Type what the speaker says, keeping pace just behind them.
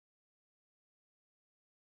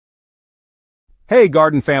Hey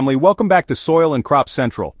garden family, welcome back to Soil and Crop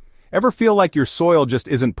Central. Ever feel like your soil just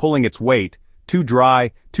isn't pulling its weight, too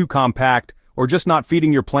dry, too compact, or just not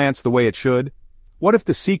feeding your plants the way it should? What if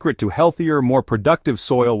the secret to healthier, more productive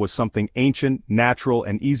soil was something ancient, natural,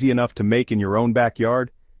 and easy enough to make in your own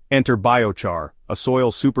backyard? Enter Biochar, a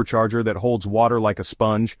soil supercharger that holds water like a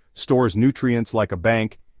sponge, stores nutrients like a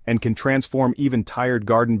bank, and can transform even tired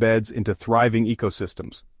garden beds into thriving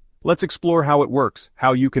ecosystems. Let's explore how it works,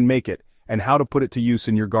 how you can make it, and how to put it to use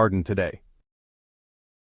in your garden today.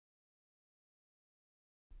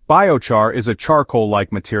 Biochar is a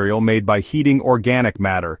charcoal-like material made by heating organic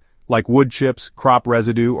matter, like wood chips, crop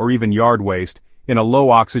residue, or even yard waste, in a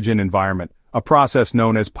low-oxygen environment, a process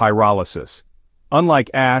known as pyrolysis.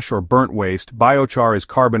 Unlike ash or burnt waste, biochar is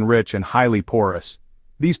carbon-rich and highly porous.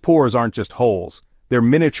 These pores aren't just holes, they're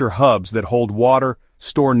miniature hubs that hold water,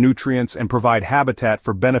 store nutrients, and provide habitat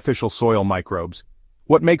for beneficial soil microbes.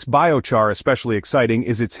 What makes biochar especially exciting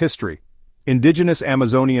is its history. Indigenous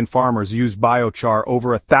Amazonian farmers used biochar over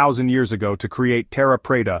 1,000 years ago to create terra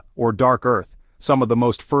preta, or dark earth, some of the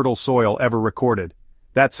most fertile soil ever recorded.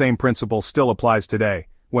 That same principle still applies today.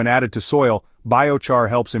 When added to soil, biochar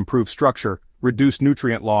helps improve structure, reduce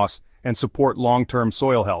nutrient loss, and support long-term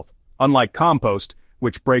soil health. Unlike compost,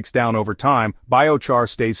 which breaks down over time, biochar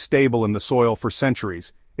stays stable in the soil for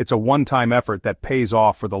centuries. It's a one-time effort that pays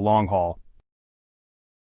off for the long haul.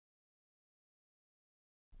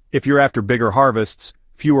 If you're after bigger harvests,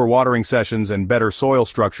 fewer watering sessions, and better soil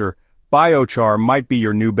structure, biochar might be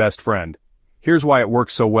your new best friend. Here's why it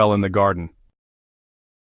works so well in the garden.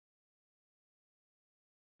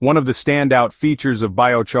 One of the standout features of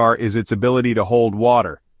biochar is its ability to hold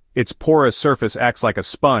water. Its porous surface acts like a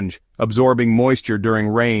sponge, absorbing moisture during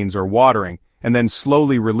rains or watering, and then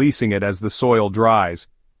slowly releasing it as the soil dries.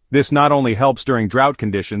 This not only helps during drought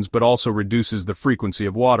conditions but also reduces the frequency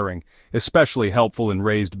of watering, especially helpful in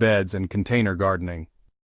raised beds and container gardening.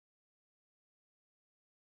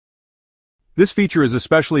 This feature is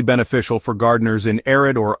especially beneficial for gardeners in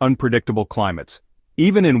arid or unpredictable climates.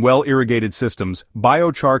 Even in well-irrigated systems,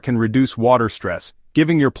 biochar can reduce water stress,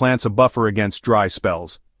 giving your plants a buffer against dry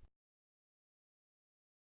spells.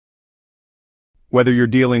 Whether you're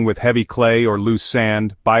dealing with heavy clay or loose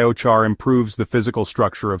sand, biochar improves the physical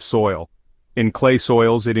structure of soil. In clay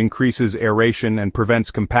soils, it increases aeration and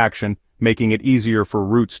prevents compaction, making it easier for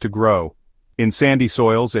roots to grow. In sandy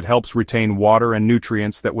soils, it helps retain water and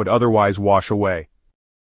nutrients that would otherwise wash away.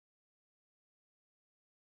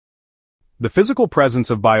 The physical presence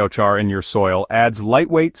of biochar in your soil adds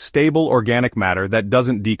lightweight, stable organic matter that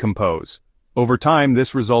doesn't decompose. Over time,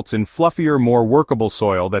 this results in fluffier, more workable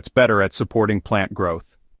soil that's better at supporting plant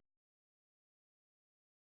growth.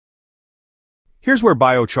 Here's where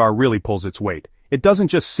biochar really pulls its weight. It doesn't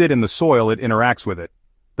just sit in the soil, it interacts with it.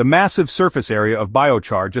 The massive surface area of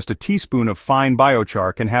biochar, just a teaspoon of fine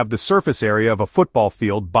biochar can have the surface area of a football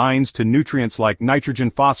field, binds to nutrients like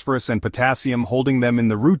nitrogen, phosphorus, and potassium, holding them in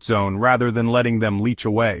the root zone rather than letting them leach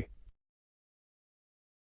away.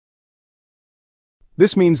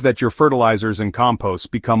 This means that your fertilizers and composts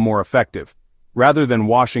become more effective. Rather than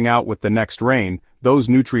washing out with the next rain, those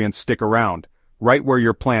nutrients stick around, right where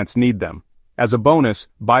your plants need them. As a bonus,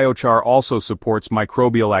 biochar also supports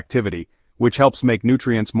microbial activity, which helps make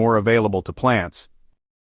nutrients more available to plants.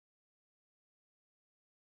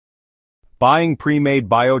 Buying pre-made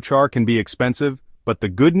biochar can be expensive, but the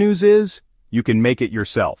good news is, you can make it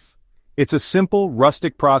yourself. It's a simple,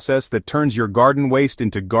 rustic process that turns your garden waste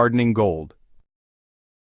into gardening gold.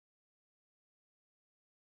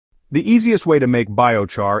 The easiest way to make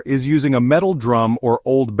biochar is using a metal drum or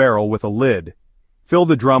old barrel with a lid. Fill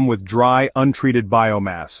the drum with dry, untreated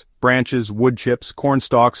biomass, branches, wood chips, corn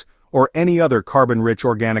stalks, or any other carbon-rich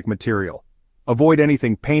organic material. Avoid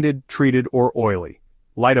anything painted, treated, or oily.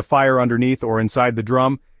 Light a fire underneath or inside the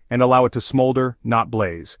drum, and allow it to smolder, not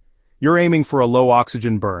blaze. You're aiming for a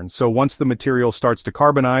low-oxygen burn, so once the material starts to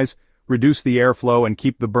carbonize, reduce the airflow and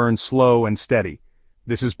keep the burn slow and steady.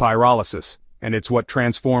 This is pyrolysis, and it's what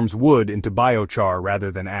transforms wood into biochar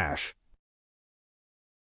rather than ash.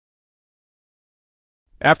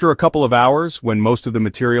 After a couple of hours, when most of the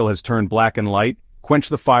material has turned black and light, quench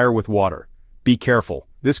the fire with water. Be careful,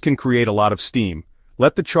 this can create a lot of steam.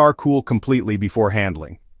 Let the char cool completely before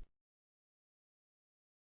handling.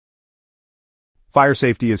 Fire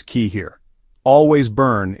safety is key here. Always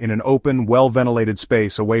burn in an open, well-ventilated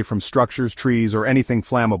space away from structures, trees, or anything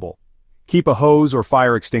flammable. Keep a hose or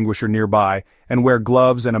fire extinguisher nearby, and wear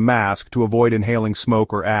gloves and a mask to avoid inhaling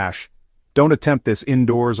smoke or ash. Don't attempt this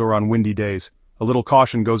indoors or on windy days. A little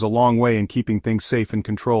caution goes a long way in keeping things safe and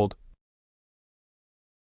controlled.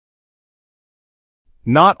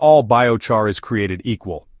 Not all biochar is created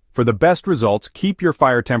equal. For the best results, keep your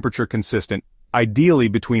fire temperature consistent, ideally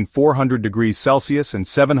between 400 degrees Celsius and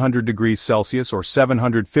 700 degrees Celsius or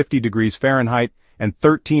 750 degrees Fahrenheit and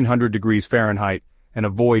 1300 degrees Fahrenheit, and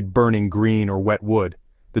avoid burning green or wet wood.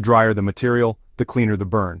 The drier the material, the cleaner the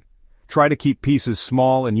burn. Try to keep pieces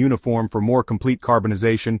small and uniform for more complete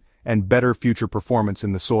carbonization and better future performance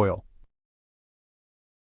in the soil.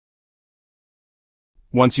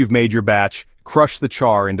 Once you've made your batch, crush the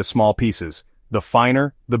char into small pieces. The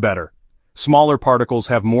finer, the better. Smaller particles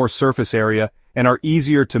have more surface area and are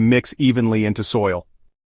easier to mix evenly into soil.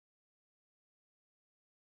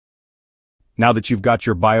 Now that you've got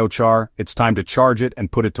your biochar, it's time to charge it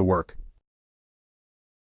and put it to work.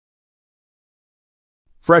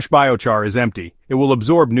 Fresh biochar is empty. It will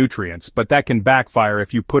absorb nutrients, but that can backfire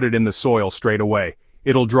if you put it in the soil straight away.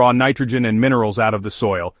 It'll draw nitrogen and minerals out of the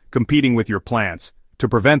soil, competing with your plants. To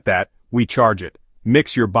prevent that, we charge it.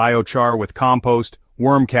 Mix your biochar with compost,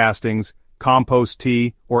 worm castings, compost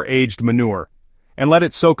tea, or aged manure, and let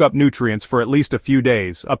it soak up nutrients for at least a few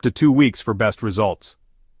days, up to 2 weeks for best results.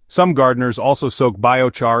 Some gardeners also soak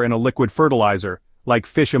biochar in a liquid fertilizer, like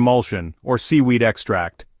fish emulsion or seaweed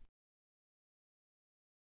extract.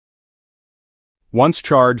 Once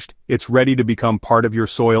charged, it's ready to become part of your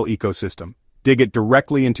soil ecosystem. Dig it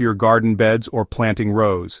directly into your garden beds or planting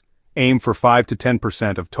rows. Aim for 5 to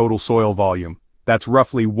 10% of total soil volume. That's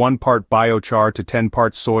roughly 1 part biochar to 10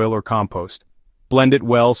 parts soil or compost. Blend it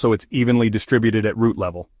well so it's evenly distributed at root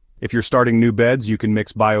level. If you're starting new beds, you can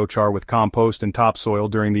mix biochar with compost and topsoil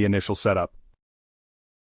during the initial setup.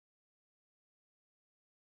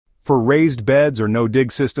 For raised beds or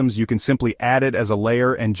no-dig systems, you can simply add it as a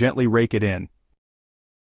layer and gently rake it in.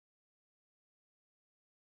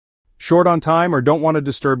 Short on time or don't want to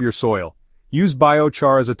disturb your soil? Use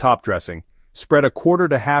biochar as a top dressing. Spread a 1/4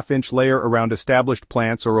 to 1/2 inch layer around established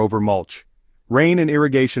plants or over mulch. Rain and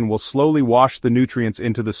irrigation will slowly wash the nutrients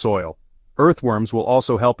into the soil. Earthworms will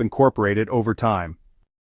also help incorporate it over time.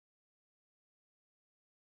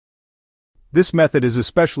 This method is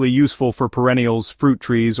especially useful for perennials, fruit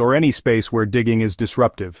trees, or any space where digging is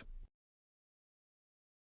disruptive.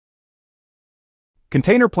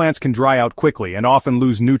 Container plants can dry out quickly and often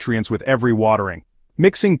lose nutrients with every watering.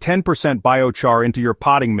 Mixing 10% biochar into your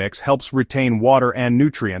potting mix helps retain water and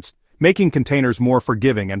nutrients, making containers more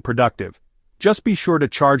forgiving and productive. Just be sure to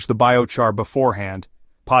charge the biochar beforehand.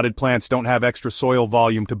 Potted plants don't have extra soil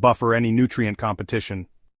volume to buffer any nutrient competition.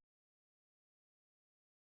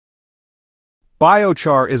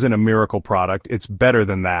 Biochar isn't a miracle product, it's better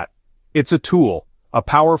than that. It's a tool, a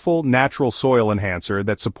powerful, natural soil enhancer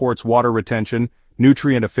that supports water retention,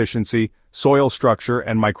 nutrient efficiency, soil structure,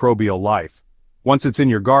 and microbial life. Once it's in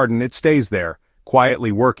your garden, it stays there,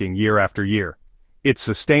 quietly working year after year. It's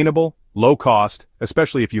sustainable, low cost,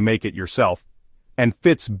 especially if you make it yourself, and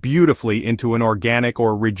fits beautifully into an organic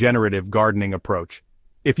or regenerative gardening approach.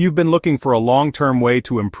 If you've been looking for a long-term way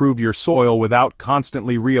to improve your soil without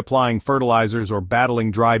constantly reapplying fertilizers or battling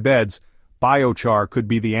dry beds, biochar could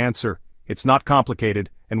be the answer. It's not complicated,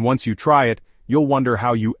 and once you try it, you'll wonder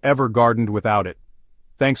how you ever gardened without it.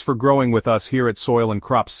 Thanks for growing with us here at Soil and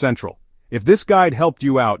Crops Central. If this guide helped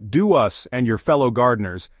you out, do us and your fellow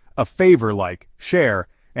gardeners a favor, like, share,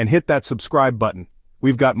 and hit that subscribe button.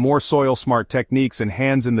 We've got more soil-smart techniques and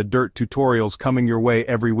hands-in-the-dirt tutorials coming your way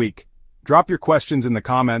every week. Drop your questions in the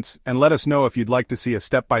comments and let us know if you'd like to see a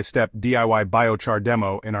step-by-step DIY biochar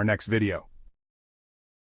demo in our next video.